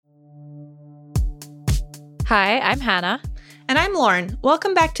Hi, I'm Hannah. And I'm Lauren.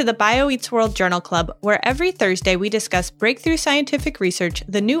 Welcome back to the BioEats World Journal Club, where every Thursday we discuss breakthrough scientific research,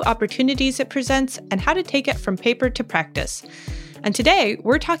 the new opportunities it presents, and how to take it from paper to practice. And today,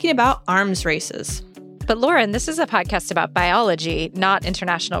 we're talking about arms races. But Lauren, this is a podcast about biology, not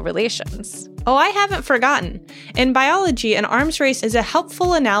international relations. Oh, I haven't forgotten. In biology, an arms race is a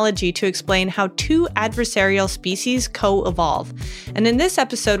helpful analogy to explain how two adversarial species co-evolve. And in this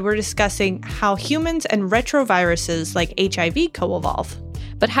episode, we're discussing how humans and retroviruses like HIV co-evolve.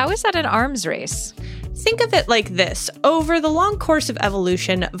 But how is that an arms race? Think of it like this. Over the long course of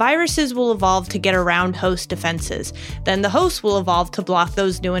evolution, viruses will evolve to get around host defenses. Then the host will evolve to block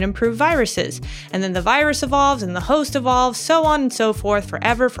those new and improved viruses. And then the virus evolves and the host evolves, so on and so forth,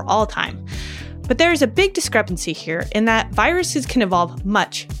 forever, for all time. But there is a big discrepancy here in that viruses can evolve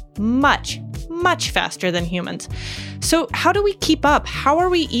much faster than humans. So how do we keep up? How are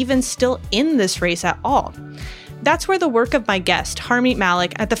we even still in this race at all? That's where the work of my guest, Harmeet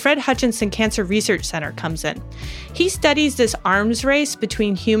Malik, at the Fred Hutchinson Cancer Research Center comes in. He studies this arms race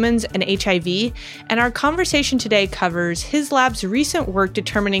between humans and HIV, and our conversation today covers his lab's recent work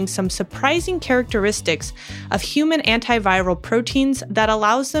determining some surprising characteristics of human antiviral proteins that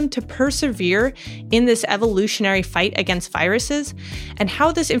allows them to persevere in this evolutionary fight against viruses, and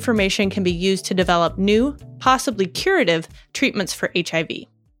how this information can be used to develop new, possibly curative, treatments for HIV.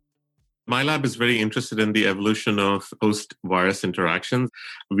 My lab is very interested in the evolution of host-virus interactions.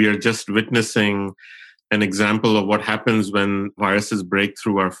 We are just witnessing an example of what happens when viruses break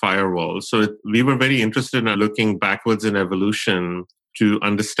through our firewall. So we were very interested in looking backwards in evolution to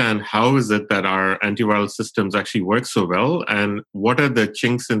understand how is it that our antiviral systems actually work so well, and what are the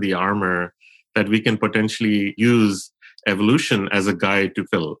chinks in the armor that we can potentially use evolution as a guide to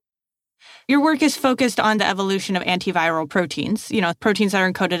fill. Your work is focused on the evolution of antiviral proteins, proteins that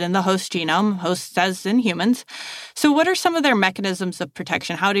are encoded in the host genome, hosts as in humans. So what are some of their mechanisms of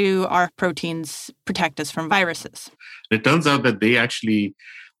protection? How do our proteins protect us from viruses? It turns out that they actually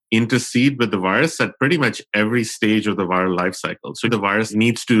intercede with the virus at pretty much every stage of the viral life cycle. So the virus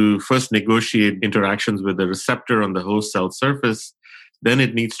needs to first negotiate interactions with the receptor on the host cell surface. Then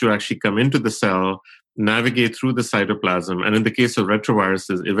it needs to actually come into the cell, navigate through the cytoplasm, and in the case of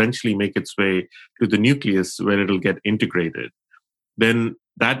retroviruses, eventually make its way to the nucleus where it'll get integrated. Then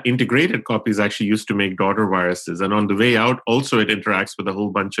that integrated copy is actually used to make daughter viruses. And on the way out, also it interacts with a whole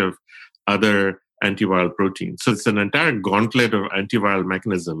bunch of other antiviral proteins. So it's an entire gauntlet of antiviral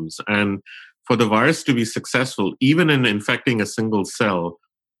mechanisms. And for the virus to be successful, even in infecting a single cell,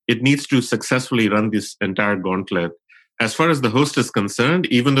 it needs to successfully run this entire gauntlet. As far as the host is concerned,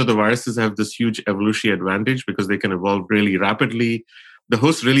 even though the viruses have this huge evolutionary advantage because they can evolve really rapidly, the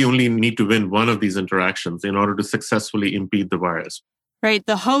hosts really only need to win one of these interactions in order to successfully impede the virus. Right.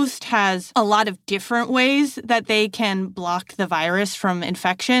 The host has a lot of different ways that they can block the virus from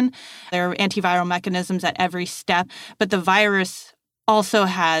infection. There are antiviral mechanisms at every step, but the virus also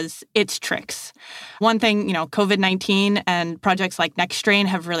has its tricks. One thing, COVID-19 and projects like NextStrain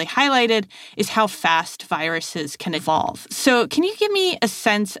have really highlighted is how fast viruses can evolve. So can you give me a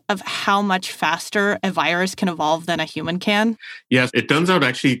sense of how much faster a virus can evolve than a human can? Yes, it turns out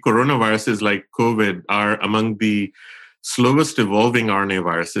actually coronaviruses like COVID are among the slowest evolving RNA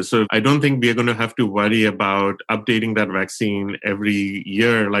viruses. So I don't think we're going to have to worry about updating that vaccine every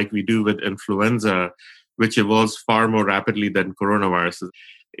year like we do with influenza, which evolves far more rapidly than coronaviruses.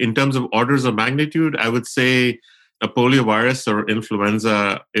 In terms of orders of magnitude, I would say a poliovirus or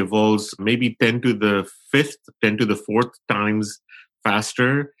influenza evolves maybe 10 to the 4th times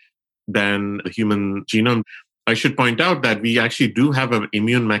faster than the human genome. I should point out that we actually do have an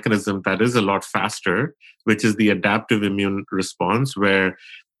immune mechanism that is a lot faster, which is the adaptive immune response, where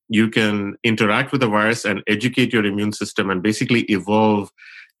you can interact with the virus and educate your immune system and basically evolve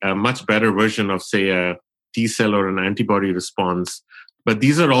a much better version of, say, a T cell or an antibody response. But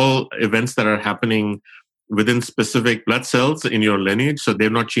these are all events that are happening within specific blood cells in your lineage. So they're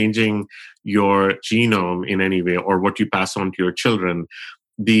not changing your genome in any way or what you pass on to your children.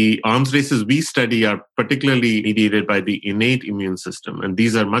 The arms races we study are particularly mediated by the innate immune system. And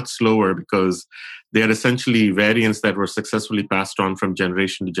these are much slower because they are essentially variants that were successfully passed on from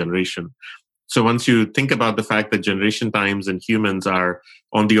generation to generation. So once you think about the fact that generation times in humans are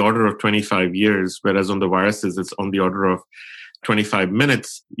on the order of 25 years, whereas on the viruses, it's on the order of 25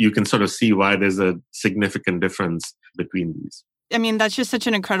 minutes, you can sort of see why there's a significant difference between these. I mean, that's just such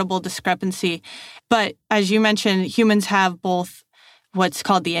an incredible discrepancy. But as you mentioned, humans have both what's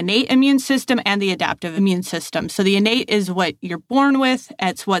called the innate immune system and the adaptive immune system. So the innate is what you're born with.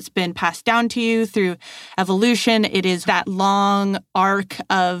 It's what's been passed down to you through evolution. It is that long arc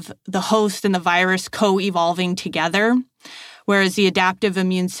of the host and the virus co-evolving together, whereas the adaptive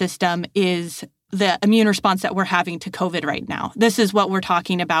immune system is the immune response that we're having to COVID right now. This is what we're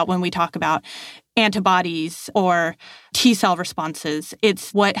talking about when we talk about antibodies or T-cell responses.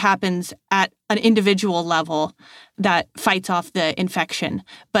 It's what happens at an individual level that fights off the infection.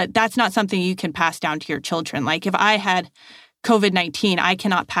 But that's not something you can pass down to your children. Like if I had COVID-19, I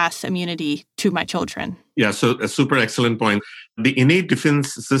cannot pass immunity to my children. Yeah, so a super excellent point. The innate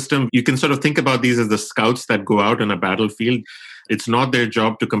defense system, you can sort of think about these as the scouts that go out on a battlefield. It's not their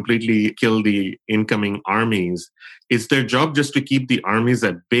job to completely kill the incoming armies. It's their job just to keep the armies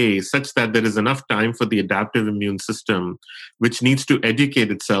at bay such that there is enough time for the adaptive immune system, which needs to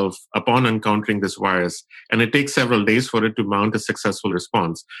educate itself upon encountering this virus. And it takes several days for it to mount a successful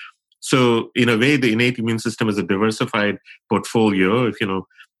response. So in a way, the innate immune system is a diversified portfolio. If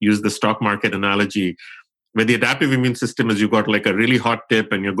use the stock market analogy, where the adaptive immune system is you've got like a really hot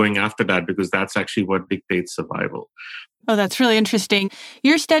tip and you're going after that because that's actually what dictates survival. Oh, that's really interesting.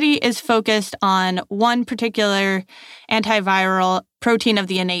 Your study is focused on one particular antiviral protein of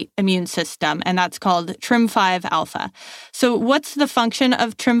the innate immune system, and that's called TRIM5 alpha. So what's the function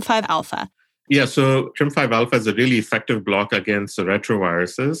of TRIM5 alpha? Yeah, so TRIM5 alpha is a really effective block against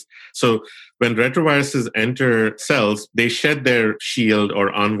retroviruses. So when retroviruses enter cells, they shed their shield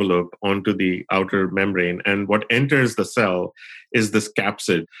or envelope onto the outer membrane. And what enters the cell is this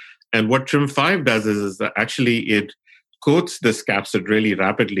capsid. And what TRIM5 does is that actually it coats this capsid really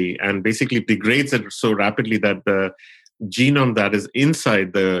rapidly and basically degrades it so rapidly that the genome that is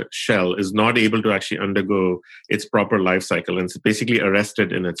inside the shell is not able to actually undergo its proper life cycle, and it's basically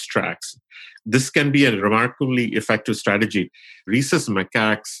arrested in its tracks. This can be a remarkably effective strategy. Rhesus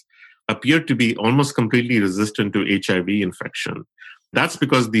macaques appear to be almost completely resistant to HIV infection. That's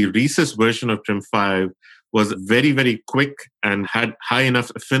because the Rhesus version of TRIM5 was very, very quick and had high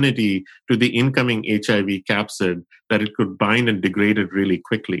enough affinity to the incoming HIV capsid that it could bind and degrade it really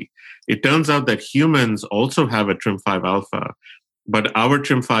quickly. It turns out that humans also have a TRIM5 alpha, but our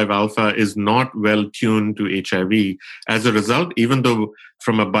TRIM5 alpha is not well tuned to HIV. As a result, even though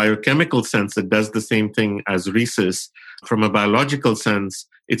from a biochemical sense it does the same thing as Rhesus, from a biological sense,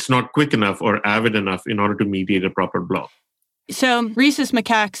 it's not quick enough or avid enough in order to mediate a proper block. So rhesus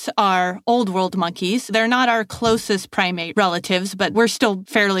macaques are old world monkeys. They're not our closest primate relatives, but we're still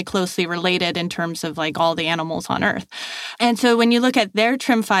fairly closely related in terms of like all the animals on Earth. And so when you look at their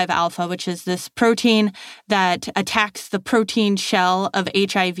TRIM5 alpha, which is this protein that attacks the protein shell of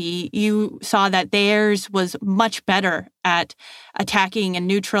HIV, you saw that theirs was much better at attacking and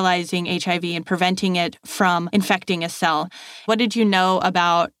neutralizing HIV and preventing it from infecting a cell. What did you know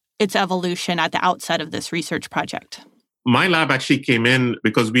about its evolution at the outset of this research project? My lab actually came in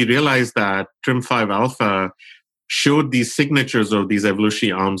because we realized that TRIM5 alpha showed these signatures of these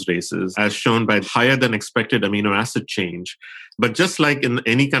evolutionary arms races as shown by higher than expected amino acid change. But just like in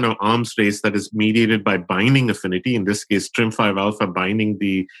any kind of arms race that is mediated by binding affinity, in this case, TRIM5 alpha binding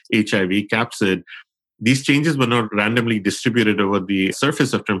the HIV capsid, these changes were not randomly distributed over the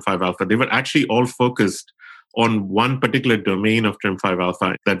surface of TRIM5 alpha. They were actually all focused on one particular domain of TRIM5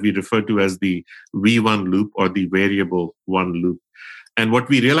 alpha that we refer to as the V1 loop or the variable 1 loop. And what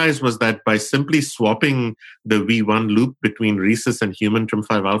we realized was that by simply swapping the V1 loop between rhesus and human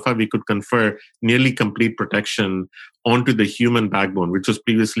TRIM5 alpha, we could confer nearly complete protection onto the human backbone, which was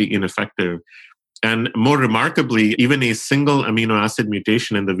previously ineffective. And more remarkably, even a single amino acid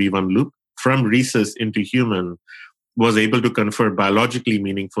mutation in the V1 loop from rhesus into human was able to confer biologically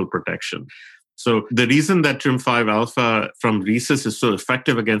meaningful protection. So the reason that TRIM5 alpha from rhesus is so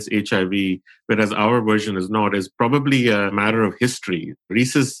effective against HIV, whereas our version is not, is probably a matter of history.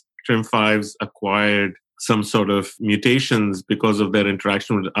 Rhesus TRIM5s acquired some sort of mutations because of their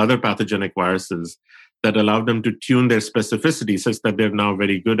interaction with other pathogenic viruses that allowed them to tune their specificity such that they're now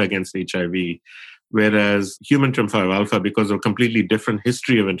very good against HIV. Whereas human TRIM5 alpha, because of a completely different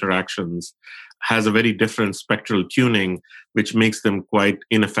history of interactions, has a very different spectral tuning, which makes them quite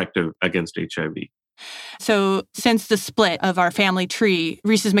ineffective against HIV. So since the split of our family tree,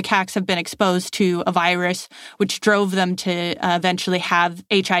 rhesus macaques have been exposed to a virus which drove them to eventually have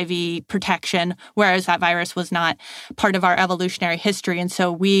HIV protection, whereas that virus was not part of our evolutionary history. And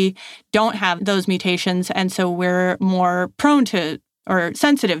so we don't have those mutations, and so we're more prone to or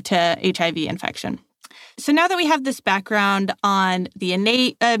sensitive to HIV infection. So now that we have this background on the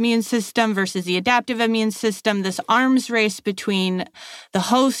innate immune system versus the adaptive immune system, this arms race between the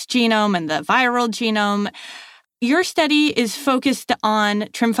host genome and the viral genome, Your study is focused on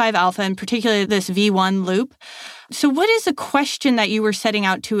TRIM5 alpha, and particularly this V1 loop. So what is a question that you were setting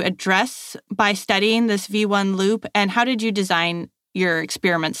out to address by studying this V1 loop, and how did you design your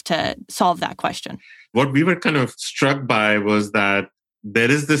experiments to solve that question? What we were kind of struck by was that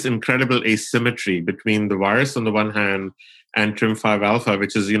there is this incredible asymmetry between the virus on the one hand and TRIM5 alpha,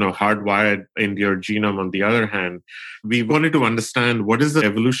 which is, hardwired in your genome on the other hand. We wanted to understand what is the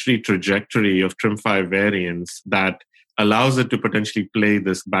evolutionary trajectory of TRIM5 variants that allows it to potentially play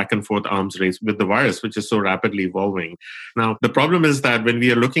this back and forth arms race with the virus, which is so rapidly evolving. Now, the problem is that when we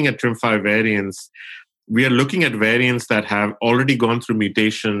are looking at TRIM5 variants, we are looking at variants that have already gone through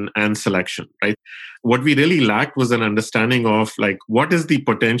mutation and selection, right? What we really lacked was an understanding of what is the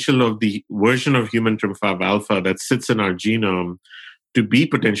potential of the version of human TRIM5 alpha that sits in our genome to be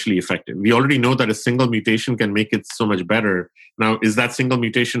potentially effective. We already know that a single mutation can make it so much better. Now, is that single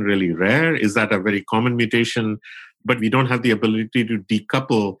mutation really rare? Is that a very common mutation? But we don't have the ability to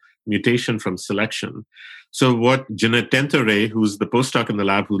decouple mutation from selection. So what Jeanette Tentere, who's the postdoc in the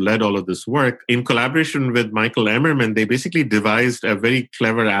lab who led all of this work, in collaboration with Michael Emmerman, they basically devised a very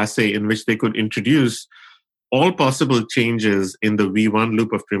clever assay in which they could introduce all possible changes in the V1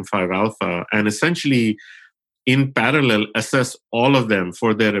 loop of TRIM5 alpha and essentially in parallel assess all of them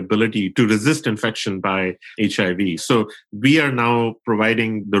for their ability to resist infection by HIV. So we are now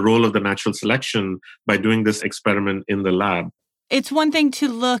providing the role of the natural selection by doing this experiment in the lab. It's one thing to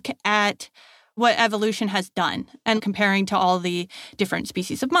look at what evolution has done and comparing to all the different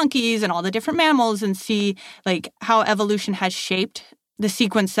species of monkeys and all the different mammals and see how evolution has shaped the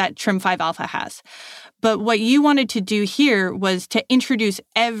sequence that TRIM5 alpha has. But what you wanted to do here was to introduce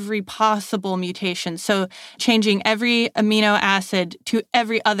every possible mutation. So changing every amino acid to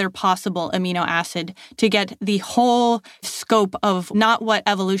every other possible amino acid to get the whole scope of not what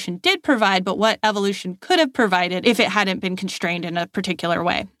evolution did provide, but what evolution could have provided if it hadn't been constrained in a particular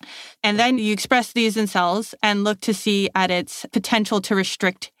way. And then you express these in cells and look to see at its potential to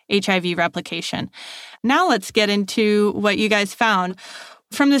restrict HIV replication. Now let's get into what you guys found.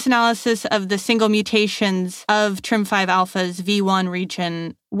 From this analysis of the single mutations of TRIM5 alpha's V1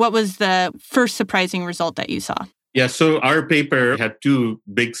 region, what was the first surprising result that you saw? Yeah, so our paper had two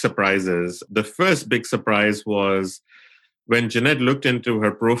big surprises. The first big surprise was when Jeanette looked into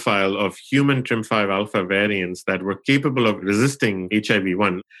her profile of human TRIM5 alpha variants that were capable of resisting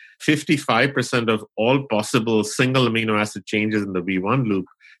HIV-1, 55% of all possible single amino acid changes in the V1 loop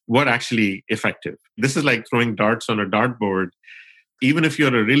were actually effective. This is like throwing darts on a dartboard. Even if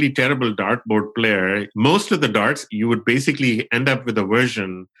you're a really terrible dartboard player, most of the darts, you would basically end up with a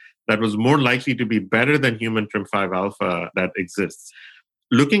version that was more likely to be better than human TRIM5 alpha that exists.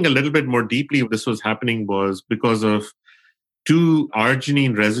 Looking a little bit more deeply, this was happening was because of two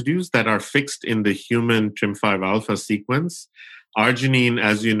arginine residues that are fixed in the human TRIM5 alpha sequence. Arginine,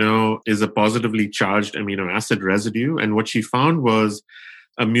 as you know, is a positively charged amino acid residue. And what she found was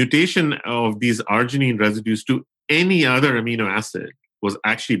a mutation of these arginine residues to any other amino acid was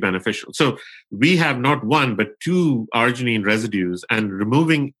actually beneficial. So we have not one, but two arginine residues, and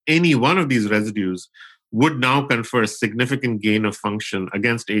removing any one of these residues would now confer a significant gain of function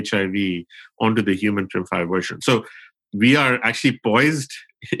against HIV onto the human TRIM5 version. So we are actually poised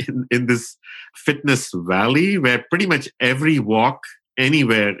in this fitness valley where pretty much every walk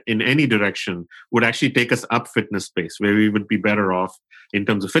anywhere in any direction would actually take us up fitness space, where we would be better off in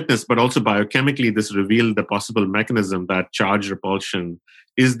terms of fitness. But also biochemically, this revealed the possible mechanism that charge repulsion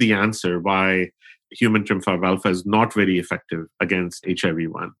is the answer why human TRIM5 alpha is not very effective against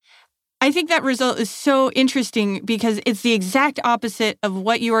HIV-1. I think that result is so interesting because it's the exact opposite of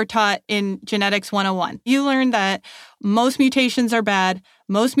what you were taught in Genetics 101. You learned that most mutations are bad,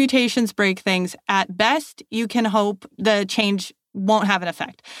 most mutations break things. At best, you can hope the change won't have an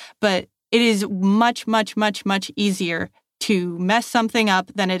effect. But it is much, much, much, much easier to mess something up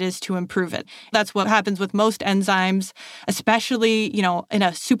than it is to improve it. That's what happens with most enzymes, especially, in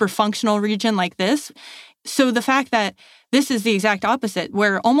a super functional region like this. So the fact that this is the exact opposite,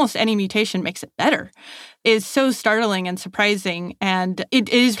 where almost any mutation makes it better, is so startling and surprising, and it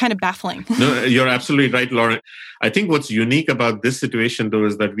is kind of baffling. No, you're absolutely right, Lauren. I think what's unique about this situation, though,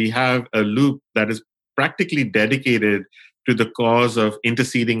 is that we have a loop that is practically dedicated to the cause of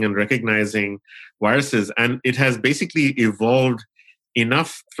interceding and recognizing viruses. And it has basically evolved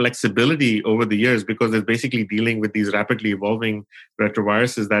enough flexibility over the years because it's basically dealing with these rapidly evolving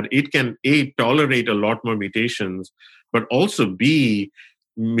retroviruses that it can, A, tolerate a lot more mutations, but also, B,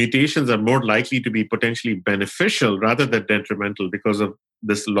 mutations are more likely to be potentially beneficial rather than detrimental because of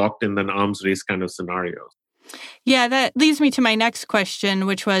this locked in an arms race kind of scenario. Yeah, that leads me to my next question,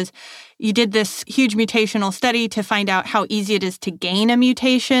 which was, you did this huge mutational study to find out how easy it is to gain a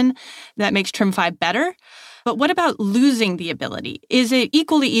mutation that makes TRIM5 better. But what about losing the ability? Is it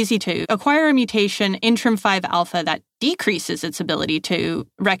equally easy to acquire a mutation in TRIM5 alpha that decreases its ability to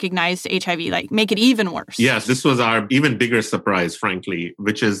recognize HIV, like make it even worse? Yes, this was our even bigger surprise, frankly,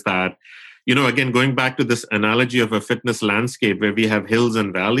 which is that, again, going back to this analogy of a fitness landscape where we have hills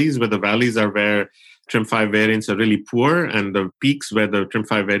and valleys, where the valleys are where TRIM5 variants are really poor and the peaks where the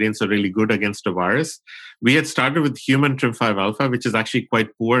TRIM5 variants are really good against a virus. We had started with human TRIM5 alpha, which is actually quite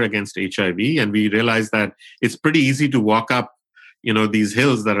poor against HIV. And we realized that it's pretty easy to walk up, these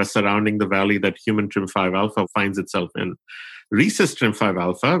hills that are surrounding the valley that human TRIM5 alpha finds itself in. Rhesus TRIM5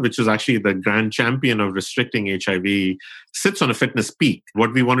 alpha, which is actually the grand champion of restricting HIV, sits on a fitness peak.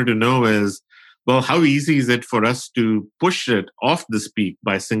 What we wanted to know is, well, how easy is it for us to push it off this peak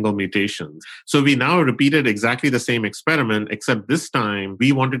by single mutations? So we now repeated exactly the same experiment, except this time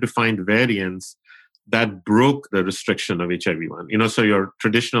we wanted to find variants that broke the restriction of HIV-1, so your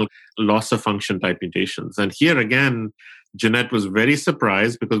traditional loss of function type mutations. And here again, Jeanette was very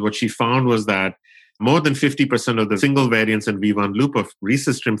surprised because what she found was that more than 50% of the single variants in V1 loop of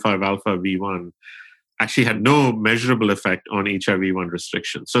Rhesus TRIM5 alpha V1 actually had no measurable effect on HIV-1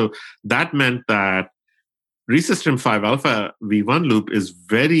 restriction. So that meant that Rhesus TRIM5 alpha V1 loop is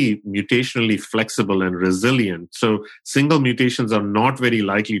very mutationally flexible and resilient. So single mutations are not very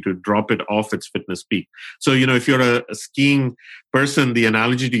likely to drop it off its fitness peak. So, if you're a skiing person, the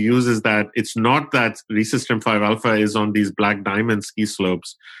analogy to use is that it's not that Rhesus TRIM5 alpha is on these black diamond ski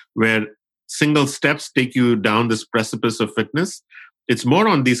slopes where single steps take you down this precipice of fitness. It's more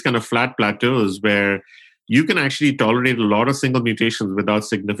on these kind of flat plateaus where you can actually tolerate a lot of single mutations without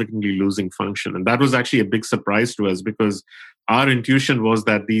significantly losing function. And that was actually a big surprise to us because our intuition was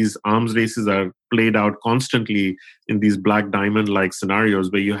that these arms races are played out constantly in these black diamond-like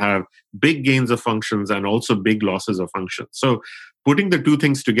scenarios where you have big gains of functions and also big losses of function. So putting the two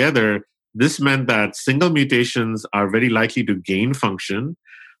things together, this meant that single mutations are very likely to gain function,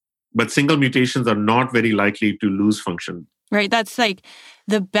 but single mutations are not very likely to lose function. Right. That's like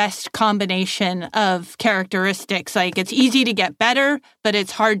the best combination of characteristics. Like it's easy to get better, but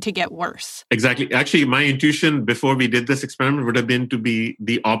it's hard to get worse. Exactly. Actually, my intuition before we did this experiment would have been to be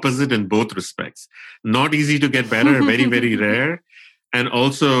the opposite in both respects. Not easy to get better, very, very rare. And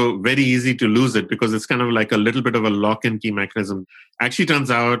also very easy to lose it because it's kind of like a little bit of a lock and key mechanism. Actually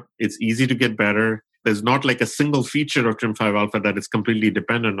turns out it's easy to get better. There's not like a single feature of TRIM5 alpha that it's completely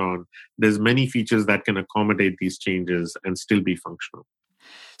dependent on. There's many features that can accommodate these changes and still be functional.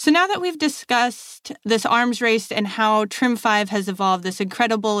 So now that we've discussed this arms race and how TRIM5 has evolved this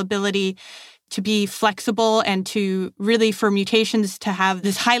incredible ability to be flexible and to really for mutations to have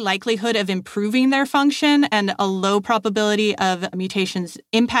this high likelihood of improving their function and a low probability of mutations'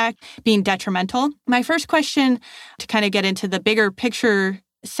 impact being detrimental. My first question to kind of get into the bigger picture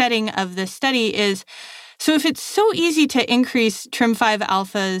setting of this study is, so if it's so easy to increase TRIM5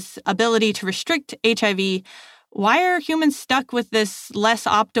 alpha's ability to restrict HIV, why are humans stuck with this less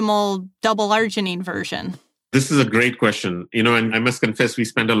optimal double arginine version? This is a great question, and I must confess we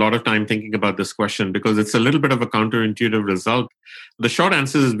spent a lot of time thinking about this question because it's a little bit of a counterintuitive result. The short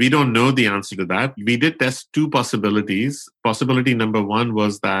answer is we don't know the answer to that. We did test two possibilities. Possibility number one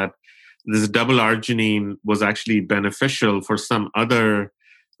was that this double arginine was actually beneficial for some other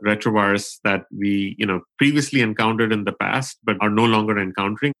retrovirus that we, previously encountered in the past, but are no longer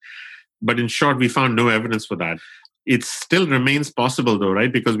encountering. But in short, we found no evidence for that. It still remains possible though,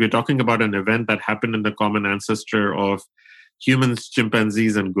 right? Because we're talking about an event that happened in the common ancestor of humans,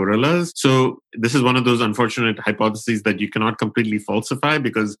 chimpanzees, and gorillas. So this is one of those unfortunate hypotheses that you cannot completely falsify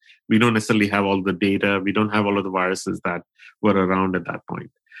because we don't necessarily have all the data. We don't have all of the viruses that were around at that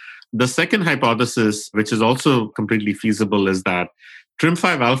point. The second hypothesis, which is also completely feasible, is that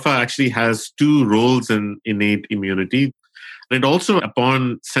TRIM5 alpha actually has two roles in innate immunity. It also,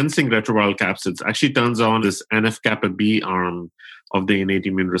 upon sensing retroviral capsids, actually turns on this NF-kappa B arm of the innate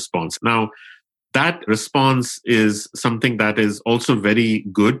immune response. Now, that response is something that is also very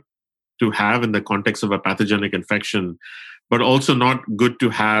good to have in the context of a pathogenic infection, but also not good to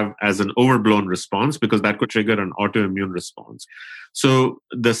have as an overblown response because that could trigger an autoimmune response. So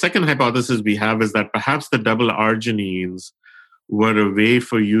the second hypothesis we have is that perhaps the double arginines were a way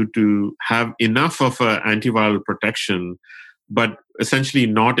for you to have enough of an antiviral protection, but essentially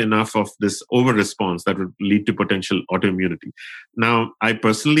not enough of this over response that would lead to potential autoimmunity. Now, I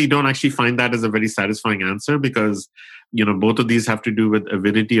personally don't actually find that as a very satisfying answer because, both of these have to do with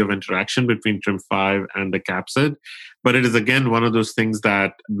avidity of interaction between TRIM5 and the capsid. But it is, again, one of those things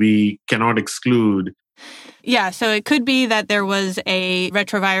that we cannot exclude. Yeah, so it could be that there was a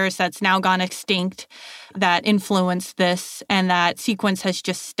retrovirus that's now gone extinct that influenced this, and that sequence has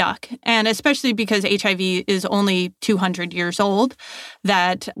just stuck. And especially because HIV is only 200 years old,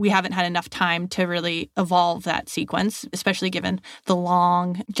 that we haven't had enough time to really evolve that sequence, especially given the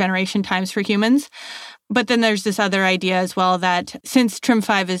long generation times for humans. But then there's this other idea as well that since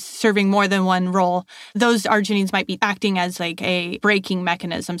TRIM5 is serving more than one role, those arginines might be acting as like a braking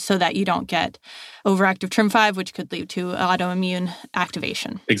mechanism so that you don't get overactive TRIM5, which could lead to autoimmune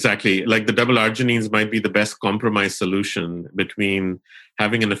activation. Exactly. Like the double arginines might be the best compromise solution between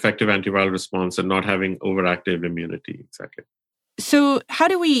having an effective antiviral response and not having overactive immunity. Exactly. So how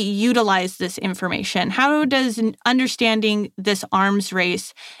do we utilize this information? How does understanding this arms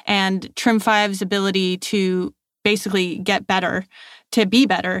race and TRIM5's ability to basically get better, to be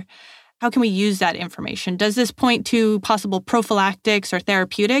better, how can we use that information? Does this point to possible prophylactics or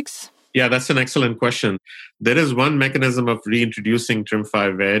therapeutics? Yeah, that's an excellent question. There is one mechanism of reintroducing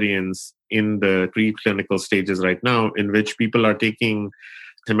TRIM5 variants in the preclinical stages right now, in which people are taking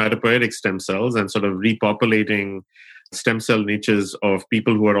hematopoietic stem cells and sort of repopulating stem cell niches of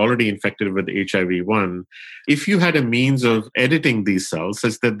people who are already infected with HIV-1. If you had a means of editing these cells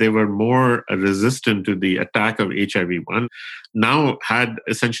such that they were more resistant to the attack of HIV-1, now had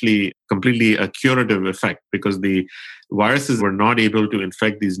essentially completely a curative effect because the viruses were not able to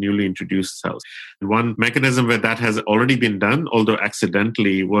infect these newly introduced cells. One mechanism where that has already been done, although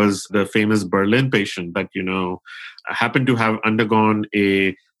accidentally, was the famous Berlin patient that, happened to have undergone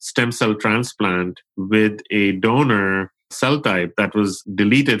a stem cell transplant with a donor cell type that was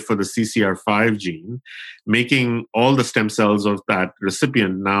deleted for the CCR5 gene, making all the stem cells of that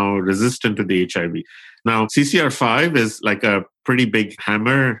recipient now resistant to the HIV. Now, CCR5 is like a pretty big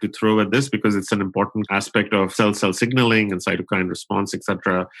hammer to throw at this because it's an important aspect of cell-cell signaling and cytokine response,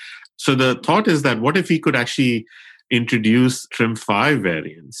 etc. So the thought is that what if we could actually introduce TRIM5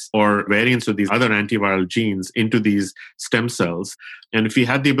 variants or variants of these other antiviral genes into these stem cells. And if we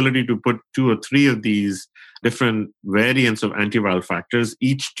had the ability to put 2 or 3 of these different variants of antiviral factors,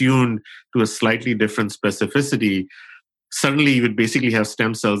 each tuned to a slightly different specificity, suddenly you would basically have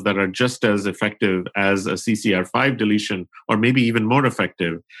stem cells that are just as effective as a CCR5 deletion, or maybe even more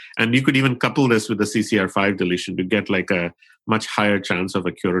effective. And you could even couple this with a CCR5 deletion to get like a much higher chance of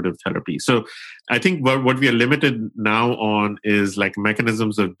a curative therapy. So I think what we are limited now on is like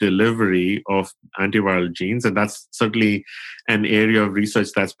mechanisms of delivery of antiviral genes. And that's certainly an area of research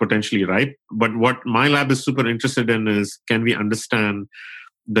that's potentially ripe. But what my lab is super interested in is, can we understand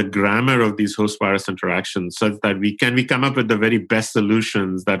the grammar of these host virus interactions so that we come up with the very best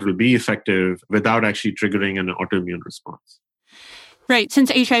solutions that will be effective without actually triggering an autoimmune response. Right.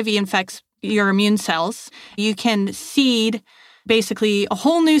 Since HIV infects your immune cells, you can seed basically a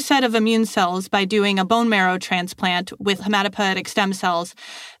whole new set of immune cells by doing a bone marrow transplant with hematopoietic stem cells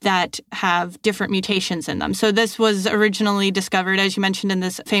that have different mutations in them. So this was originally discovered, as you mentioned, in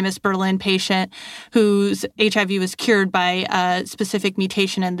this famous Berlin patient whose HIV was cured by a specific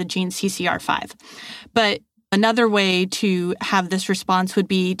mutation in the gene CCR5. But another way to have this response would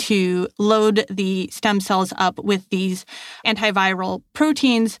be to load the stem cells up with these antiviral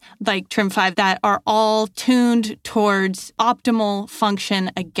proteins like TRIM5 that are all tuned towards optimal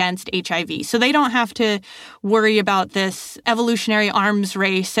function against HIV. So they don't have to worry about this evolutionary arms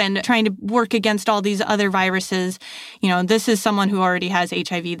race and trying to work against all these other viruses. This is someone who already has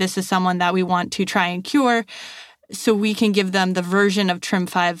HIV. This is someone that we want to try and cure. So we can give them the version of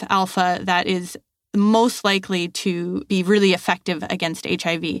TRIM5 alpha that is most likely to be really effective against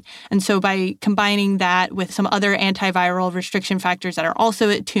HIV. And so by combining that with some other antiviral restriction factors that are also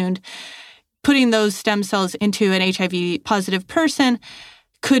attuned, putting those stem cells into an HIV positive person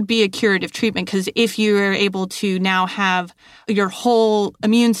could be a curative treatment, because if you are able to now have your whole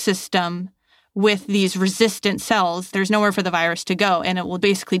immune system with these resistant cells, there's nowhere for the virus to go, and it will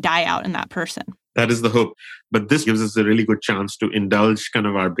basically die out in that person. That is the hope. But this gives us a really good chance to indulge kind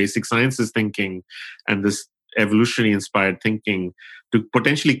of our basic sciences thinking and this evolutionary inspired thinking to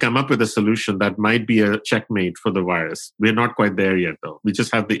potentially come up with a solution that might be a checkmate for the virus. We're not quite there yet, though. We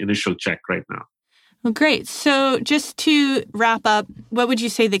just have the initial check right now. Well, great. So just to wrap up, what would you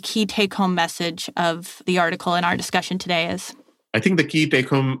say the key take-home message of the article in our discussion today is? I think the key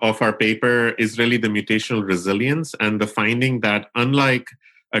take-home of our paper is really the mutational resilience and the finding that unlike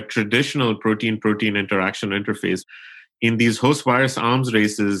a traditional protein-protein interaction interface, in these host virus arms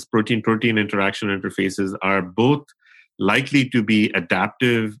races, protein-protein interaction interfaces are both likely to be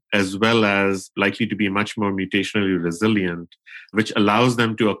adaptive as well as likely to be much more mutationally resilient, which allows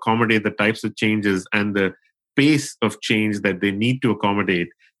them to accommodate the types of changes and the pace of change that they need to accommodate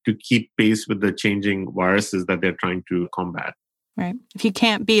to keep pace with the changing viruses that they're trying to combat. Right. If you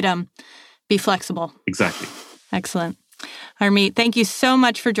can't beat them, be flexible. Exactly. Excellent. Harmeet, thank you so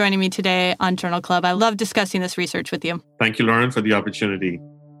much for joining me today on Journal Club. I love discussing this research with you. Thank you, Lauren, for the opportunity.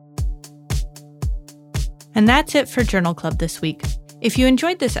 And that's it for Journal Club this week. If you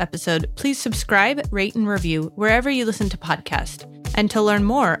enjoyed this episode, please subscribe, rate, and review wherever you listen to podcasts. And to learn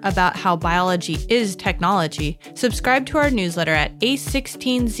more about how biology is technology, subscribe to our newsletter at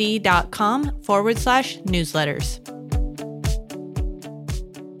a16z.com/newsletters.